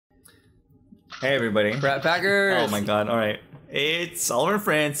Hey everybody. Rat Packers. Oh my god, alright. It's Oliver and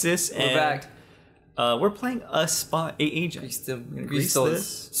Francis. We're and back. We're playing a spot 8 agent. Grease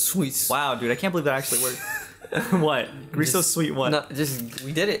those sweets. Wow, dude, I can't believe that actually worked. What? Grease those sweet what? No,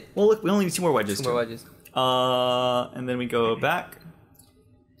 we did it. Well, look, we only need 2 more wedges. 2 more wedges. And then we go back.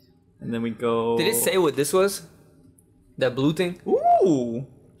 And then we go... Did it say what this was? That blue thing? Ooh!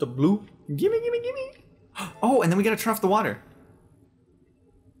 The blue. Gimme. Oh, and then we gotta turn off the water.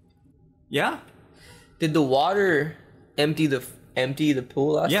 Yeah? Did the water empty the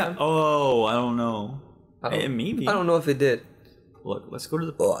pool last time? Oh, I don't know. Maybe. I don't know if it did. Look, let's go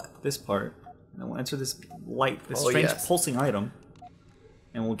to this part. And we'll enter this light, this strange pulsing item.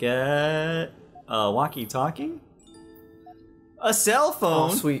 And we'll get a walkie-talkie. A cell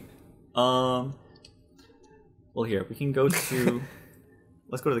phone. Oh, sweet. Well, here, we can go to...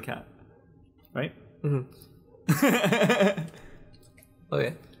 Let's go to the cat. Right? Mm-hmm.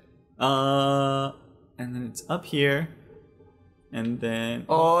 Okay. And then it's up here. And then...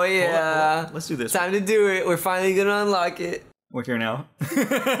 Oh, yeah. Let's do this. Time to do it. We're finally going to unlock it. We're here now.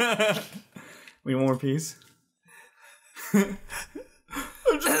 We want more piece. I'm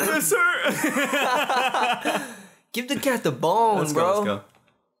just miss her. Give the cat the bone, Let's bro. Let's go.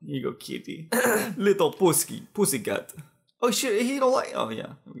 Here you go, kitty. Little pussycat. Oh shit, he don't like. Oh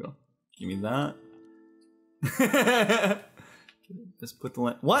yeah, here we go. Give me that. Let's put the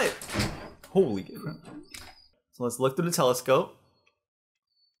what? Holy crap! So let's look through the telescope.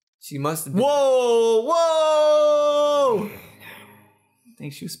 She must have been. Whoa! I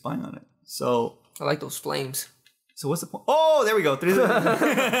think she was spying on it. So I like those flames. So what's the point? Oh, there we go. 3. So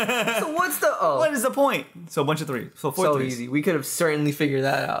what's the What is the point? So a bunch of 3. So 4 so threes. easy. We could have certainly figured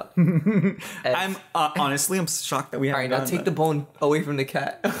that out. I'm honestly, I'm shocked that we haven't. All right, now take the bone away from the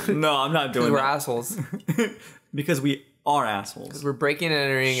cat. No, I'm not doing we're that. assholes. Because we are assholes. We're breaking and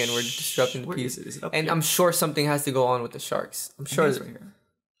entering and we're disrupting the peace. Is it up and here? I'm sure something has to go on with the sharks. I'm sure. It's right here.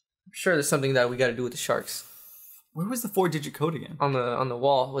 I'm sure there's something that we got to do with the sharks. Where was the 4-digit code again? On the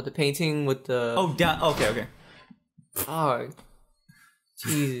wall with the painting with the. Oh, down. Okay. Oh,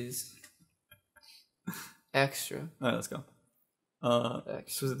 Jesus. Extra. All right, let's go. Extra.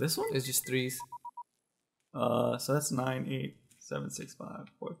 So is it this one? It's just 3s. So that's 9, 8, 7, 6, 5,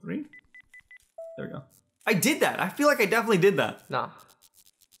 4, 3. There we go. I did that. I feel like I definitely did that. Nah.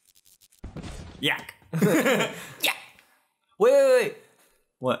 Yak. Yeah. Wait.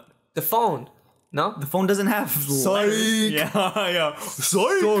 What? The phone. No? The phone doesn't have Psych. Yeah.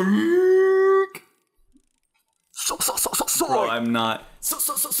 Psych. Bro, I'm not.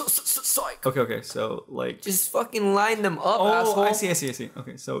 Psych. Okay. So like. Just fucking line them up, Oh, asshole. I see.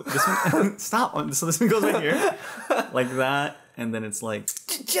 Okay, so this one. Stop. So this one goes right here, like that, and then it's like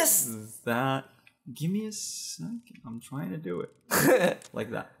Just. that. Give me a second. I'm trying to do it.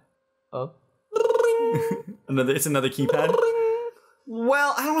 Like that. Oh. It's another keypad.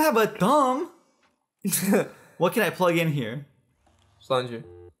 Well, I don't have a thumb. What can I plug in here? Plunger.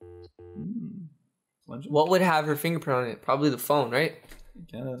 Plunger? What would have her fingerprint on it? Probably the phone, right? I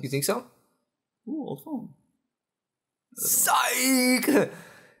guess. Do you think so? Ooh, old phone. Psych!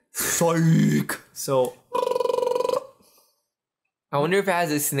 So, I wonder if it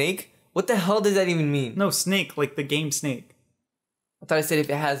has a snake. What the hell does that even mean? no, Snake, like the game Snake. I thought I said if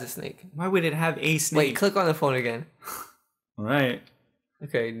it has a snake. Why would it have a snake? Wait, click on the phone again. All right.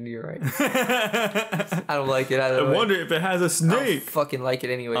 Okay, you're right. I don't like it. I wonder if it has a I snake. don't fucking like it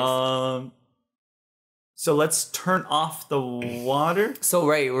anyways. So let's turn off the water. So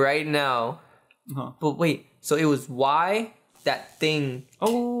right now. Huh. But wait, so it was Y, that thing.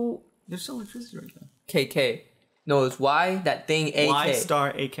 Oh, there's still electricity right there. KK. No, it's Y, that thing AK. Y star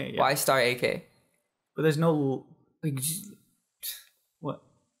AK. Yeah. Y star AK. But there's no. Like, What?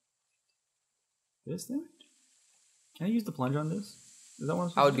 This thing? Can I use the plunger on this? Is that what I'm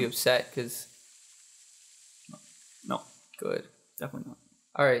supposed I would to be do? upset because. No, Good. definitely not.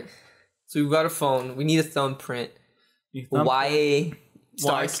 All right. So we've got a phone. We need a thumbprint. You Y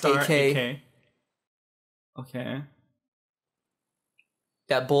star AK. Okay.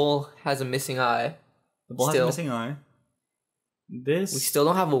 That bowl has a missing eye. The ball Still. has a missing eye. This. We still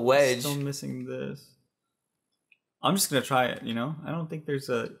don't have a wedge. Still missing this. I'm just gonna try it. I don't think there's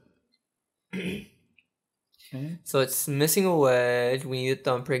a. Okay. So it's missing a wedge. We need a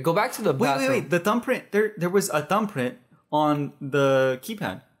thumbprint. Go back to the bathroom. Wait. The thumbprint. There was a thumbprint on the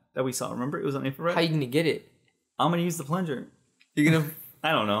keypad that we saw. Remember, it was on infrared. How you gonna get it? I'm gonna use the plunger. You're gonna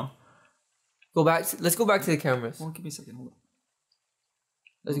I don't know. go back. Let's go back to the cameras. Well, give me a second. Hold on.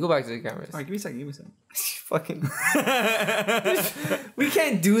 Let's go back to the cameras. All right, give me a second. Fucking. We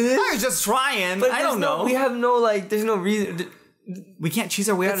can't do this. I was just trying. But I don't know. We have no, like, there's no reason. We can't choose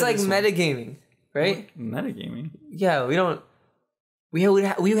our way out It's of like this one. metagaming. right? Metagaming. Yeah, we don't. We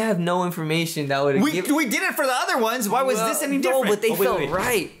have no information that would. We did it for the other ones. Why was this any different? No, but they felt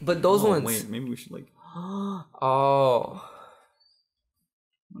right. But those ones. Wait, maybe we should like. Oh.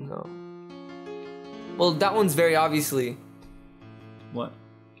 No. Well, that one's very obviously. What?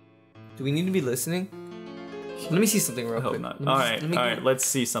 Do we need to be listening? Let me see something real quick. Not. All right. Let's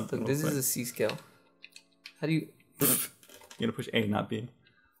see something. Look, this is a C scale. How do you? You're gonna push A, not B.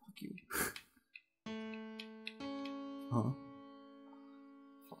 Fuck you. Huh?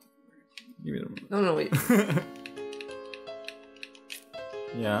 Give me the... No, wait.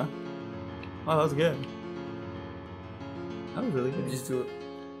 Yeah. Oh, that was good. That was really good. Just do it.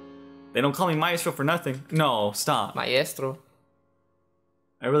 They don't call me maestro for nothing. No, stop. Maestro.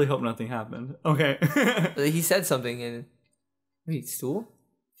 I really hope nothing happened. Okay. He said something and... Wait, stool?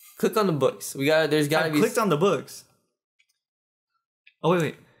 Click on the books. There's gotta be... I clicked on the books. Oh,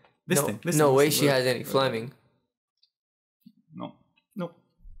 wait. This thing. No way she has any. Fleming.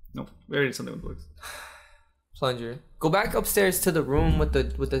 No. We already did something with books. Plunger. Go back upstairs to the room with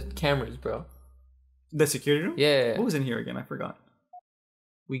the cameras, bro. The security room? Yeah. What was in here again? I forgot.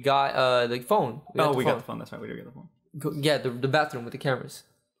 We got the phone. We got the phone. That's right. We did get the phone. Yeah, the bathroom with the cameras.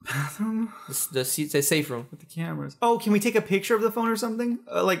 Bathroom? The safe room. With the cameras. Oh, can we take a picture of the phone or something?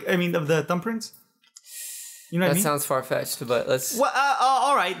 Of the thumbprints? You know what I mean? That sounds far-fetched, but let's... Well,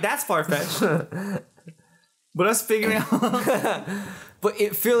 all right. That's far-fetched. But us figuring out... But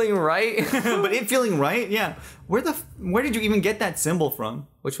it feeling right? But it feeling right? Yeah. Where did you even get that symbol from?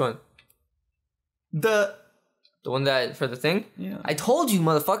 Which one? The one that... For the thing? Yeah. I told you,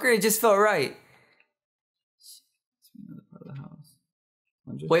 motherfucker. It just felt right. Another part of the house.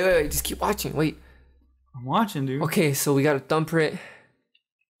 Wait. Just keep watching. Wait. I'm watching, dude. Okay, so we got a thumbprint.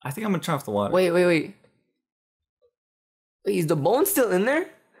 I think I'm gonna turn off the water. Wait. Wait, is the bone still in there?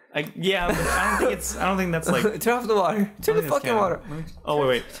 Yeah, but I don't think that's like... Turn off the water. Turn the fucking water. Oh,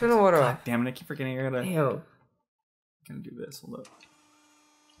 wait. Turn the water off. Damn it, I keep forgetting I gotta... Ew. I'm gonna do this. Hold up.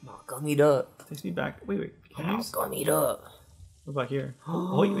 No, gummied up. Takes me back. Wait. Gummied up. What about here?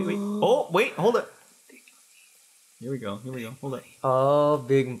 Oh, wait. Oh, wait, hold it. Here we go. Hold it. Oh,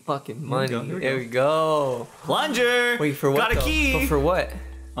 big fucking money. Here we go. Plunger! Wait, for what? Got a key! But for what?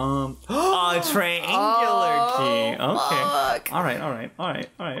 A triangular key. Okay. Fuck. All right.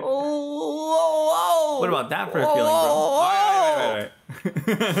 Oh, whoa. What about that for a feeling, bro? All right.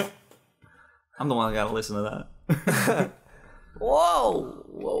 I'm the one that gotta listen to that. Whoa.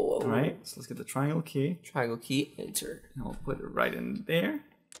 All right, so let's get the triangle key. Triangle key, enter. And we'll put it right in there.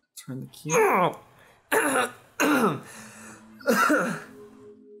 Turn the key.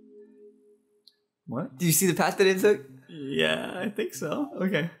 What? Do you see the path that it took? Yeah, I think so.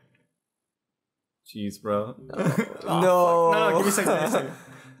 Okay. Jeez, bro. No. Give me a second.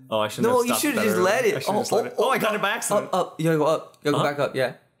 Oh, I shouldn't have stopped. No, you should have just let it. Oh, I got it by accident. Up. You gotta go up. You gotta go back up.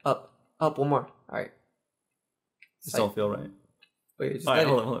 Yeah. Up. One more. All right. This don't feel right. Wait, just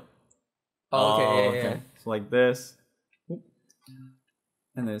hold on. Oh, okay. Yeah. So like this.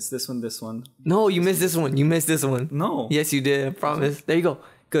 And then it's this one. No, you missed this one. No. Yes, you did. I promise. There you go.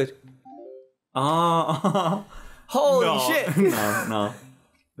 Good. Oh. Holy shit. No.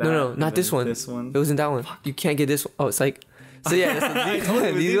 No, not this one. This one. It wasn't that one. You can't get this one. Oh, it's like... So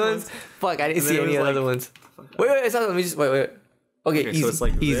yeah, these ones. Fuck, I didn't see any other ones. Wait, it's not. Let me just... Wait. Okay, easy. So it's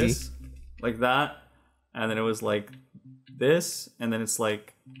like easy. This, like that. And then it was like this. And then it's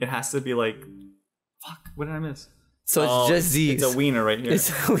like... It has to be like... Fuck, what did I miss? So it's just these. It's a wiener right here. It's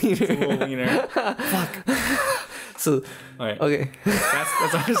a wiener. It's a little wiener. Fuck. So... Alright. Okay.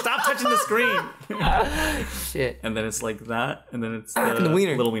 That's stop touching the screen. Shit. And then it's like that, and then it's the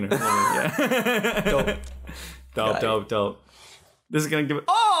wiener. Little wiener. Yeah. Dope. This is gonna give it.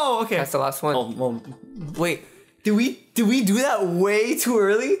 Oh, okay. That's the last one. Oh, well, wait. Did we do that way too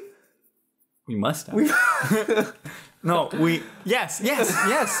early? We must have. No, we. Yes.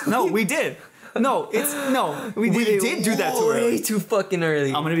 No, we did. We did do that too early. Way too fucking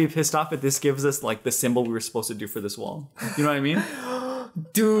early. I'm gonna be pissed off if this gives us like the symbol we were supposed to do for this wall. You know what I mean?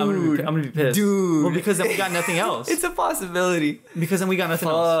 Dude. I'm gonna be pissed. Dude. Well, because then we got nothing else. It's a possibility. Because then we got nothing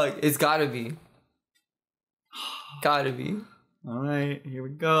else. It's gotta be. Gotta be. All right, here we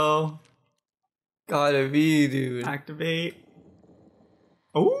go. Gotta be, dude. Activate.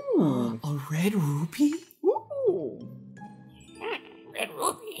 Ooh. A red rupee? Ooh.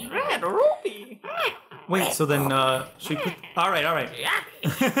 Red ruby. Wait, so then should we put... All right. Okay,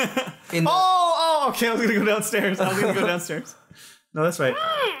 I was gonna go downstairs. No, that's right.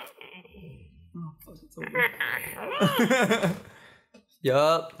 Oh, fuck, it's over.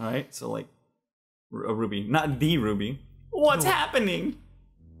 Yup. All right, so like a ruby, not the ruby. What's happening?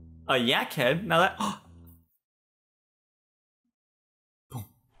 A yak head. Now that. Boom.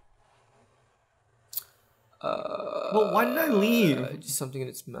 Well, why did I leave? Just something in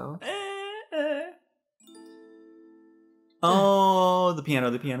its mouth. Oh, the piano.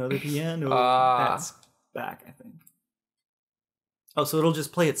 That's back, I think. Oh, so it'll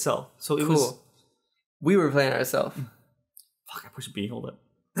just play itself. So it was. We were playing ourselves. Fuck! I pushed B. Hold up.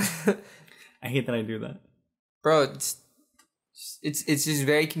 I hate that I do that, bro. It's just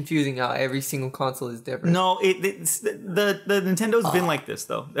very confusing how every single console is different. No, the Nintendo's been like this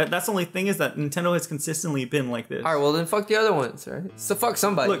though. That's the only thing is that Nintendo has consistently been like this. All right, well then fuck the other ones, right? So fuck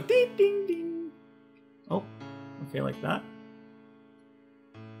somebody. Look, ding ding ding. Oh, okay, like that.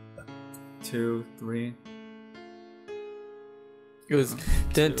 2, 3. It was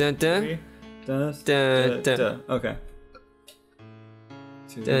dun dun dun dun dun dun. Okay.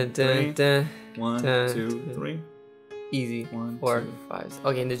 2, 3. 1, 2, 3. Easy. 1, 4, 5.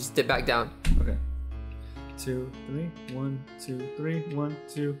 Okay, and then just dip back down. Okay. 2, 3. 1, 2, 3. 1,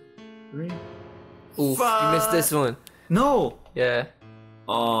 2, 3. Oof, you missed this one. No. Yeah.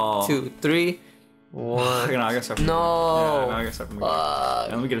 Oh. 2, 3. 1. I gotta start from no. Yeah, no, I gotta start from yeah,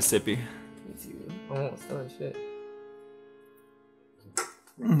 let me get a sippy. Me too. Almost done. Shit.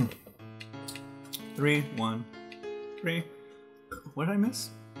 3, 1, 3. What did I miss?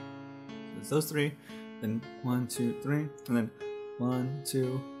 It's those 3. Then 1, 2, 3, and then 1,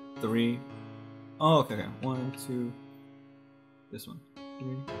 2, 3. Oh, okay. 1, 2. This one.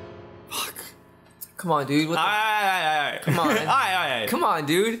 3. Fuck. Come on, dude. What the Come on. Come on,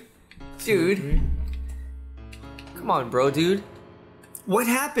 dude. Dude. Come on, bro, dude. What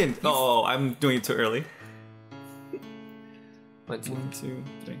happened? Oh, I'm doing it too early. 1, 2,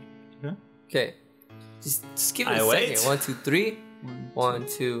 3. Okay. Okay. Just give it a second. 1, 2, 3. 1,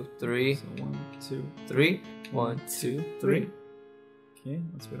 2, 3. So 1, 2, 3. 1, 2, 3. Okay,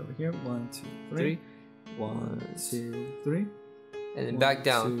 let's put it over here. 1, 2, 3. 1, 2, 3. And then back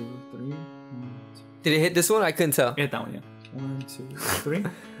down. 2, 3. 1, 2. Did it hit this one? I couldn't tell. Hit that one, yeah. 1, 2, 3.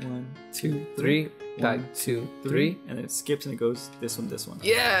 1, 2, 3. Back 2, 3. And then it skips and it goes this one, this one.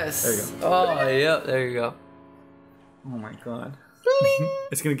 Yes. There you go. Oh, yep. There you go. Oh my god.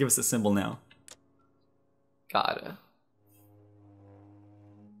 It's gonna give us a symbol now. Gotta.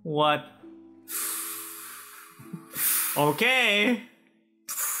 What? Okay.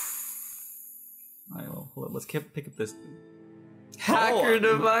 Alright, well, hold up. Let's pick up this Hacker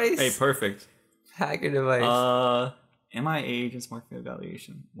device. Hey, perfect. Hacker device. MIA agent smart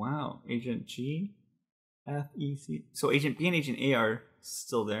evaluation. Wow. Agent G, F, E, C. So Agent B and Agent A are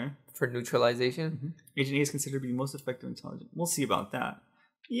still there. For neutralization? Mm-hmm. Agent A is considered to be most effective and intelligent. We'll see about that.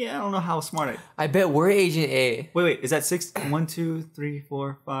 Yeah, I don't know how smart I bet we're Agent A. Wait, is that 6? 1, 2, 3,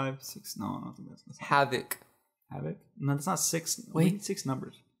 4, 5, 6. No, I don't think that's Havoc. Havoc? No, that's not 6. Wait. We need 6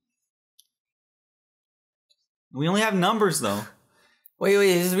 numbers. We only have numbers though.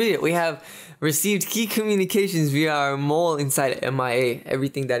 Wait, just read it. We have received key communications via our mole inside MIA.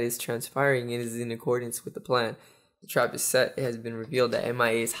 Everything that is transpiring is in accordance with the plan. The trap is set. It has been revealed that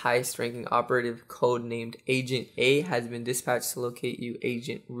MIA's highest-ranking operative, code named Agent A, has been dispatched to locate you,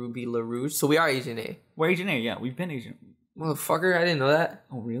 Agent Ruby LaRouge. So we are Agent A. We're Agent A, yeah. We've been Agent. Motherfucker, I didn't know that.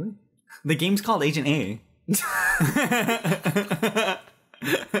 Oh, really? The game's called Agent A.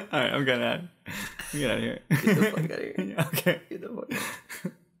 Alright, I'm getting out. Get out of here. Get the fuck out of here. Yeah, okay. Get the fuck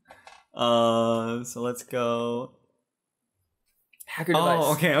out. So let's go. Hacker device.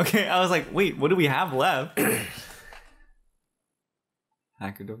 Oh, okay. I was like, wait, what do we have left?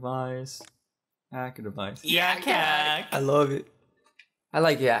 Hacker device. Yak. I love it. I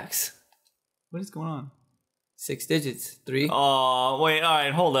like yaks. What is going on? 6 digits. 3. Oh, wait,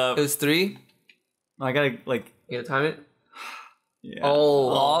 alright, hold up. It was 3. I gotta, like... You gotta time it? Yeah. Oh,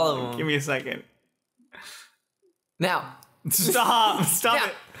 all of them. Give me a second. Now. Stop now.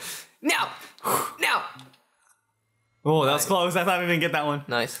 it. Now. Oh, that was close. I thought I didn't get that one.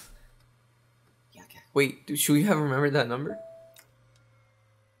 Nice. Wait, should we have remembered that number?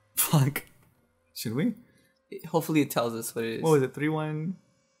 Fuck. Should we? Hopefully it tells us what it is. What was it? 3-1...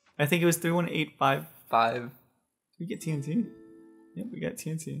 I think it was 31855. 5. Did we get TNT? Yep, we got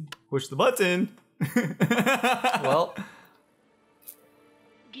TNT. Push the button. Well.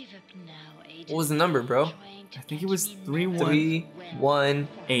 Give up now, Agent. What was the number, bro? I think it was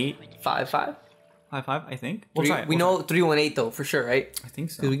 31855. 55, I think. We'll try it. We know 318 though, for sure, right? I think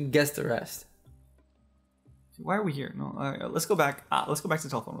so. Because we can guess the rest. Why are we here? No, let's go back. Let's go back to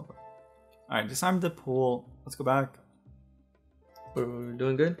the telephone real quick. All right, disarm the pool. Let's go back. We're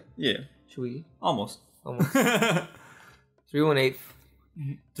doing good? Yeah. Should we? Almost. 318.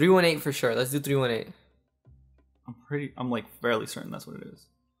 318 for sure. Let's do 318. I'm like fairly certain that's what it is.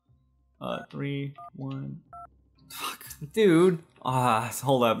 3, 1. Fuck. Dude.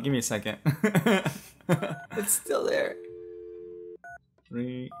 Hold up. Give me a second. It's still there.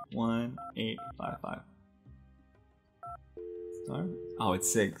 3, 1, 8, 5, 5. Star? Oh,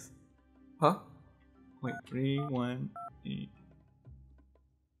 it's 6. Huh? Wait, 3, 1, 8.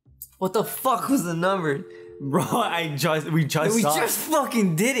 What the fuck was the number? Bro, we just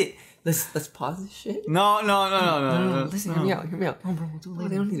fucking did it. Let's pause this shit. No. Listen, hear me out. No, bro,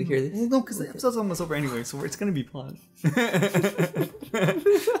 They don't need to hear this. Well, no, because the episode's almost over anyway, so it's gonna be paused.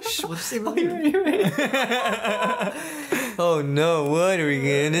 Shh, we'll just say right. Oh no, what are we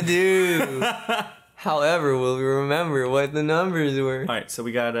gonna do? However, will we remember what the numbers were? Alright, so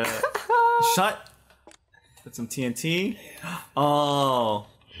we got a shot. Put some TNT. Oh,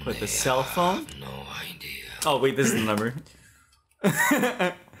 put the cell phone. No idea. Oh, wait, this is the number.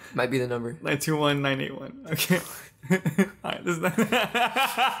 Might be the number. 921981. Okay. Alright, this is the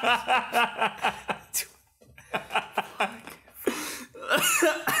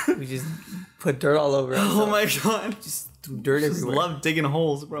We just put dirt all over us. Oh my god. Just threw dirt everywhere. Love digging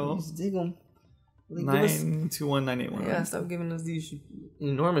holes, bro. Just dig them. 921981. Yeah, stop giving us these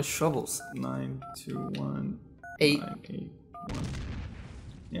enormous shovels. 921 8. 981.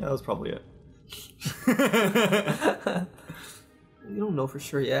 Yeah, that was probably it. We don't know for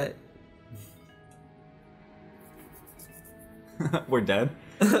sure yet. We're dead.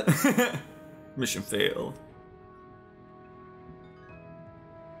 Mission failed.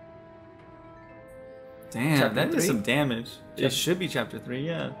 Damn, Chapter that 3? is some damage. Yeah. It should be chapter 3,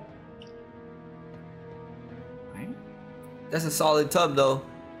 yeah. Right? That's a solid tub though.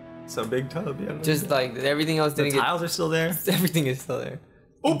 It's a big tub, yeah. Just like everything else the didn't get. tiles are still there. Everything is still there.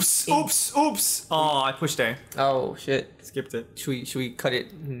 Oops! Oh, I pushed A. Oh shit. Skipped it. Should we cut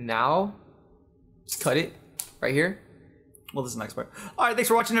it now? Just cut it right here. Well, this is the next part. All right, thanks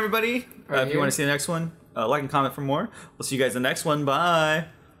for watching, everybody. If you want to see the next one, like and comment for more. We'll see you guys in the next one. Bye.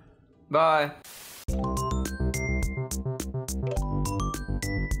 Bye.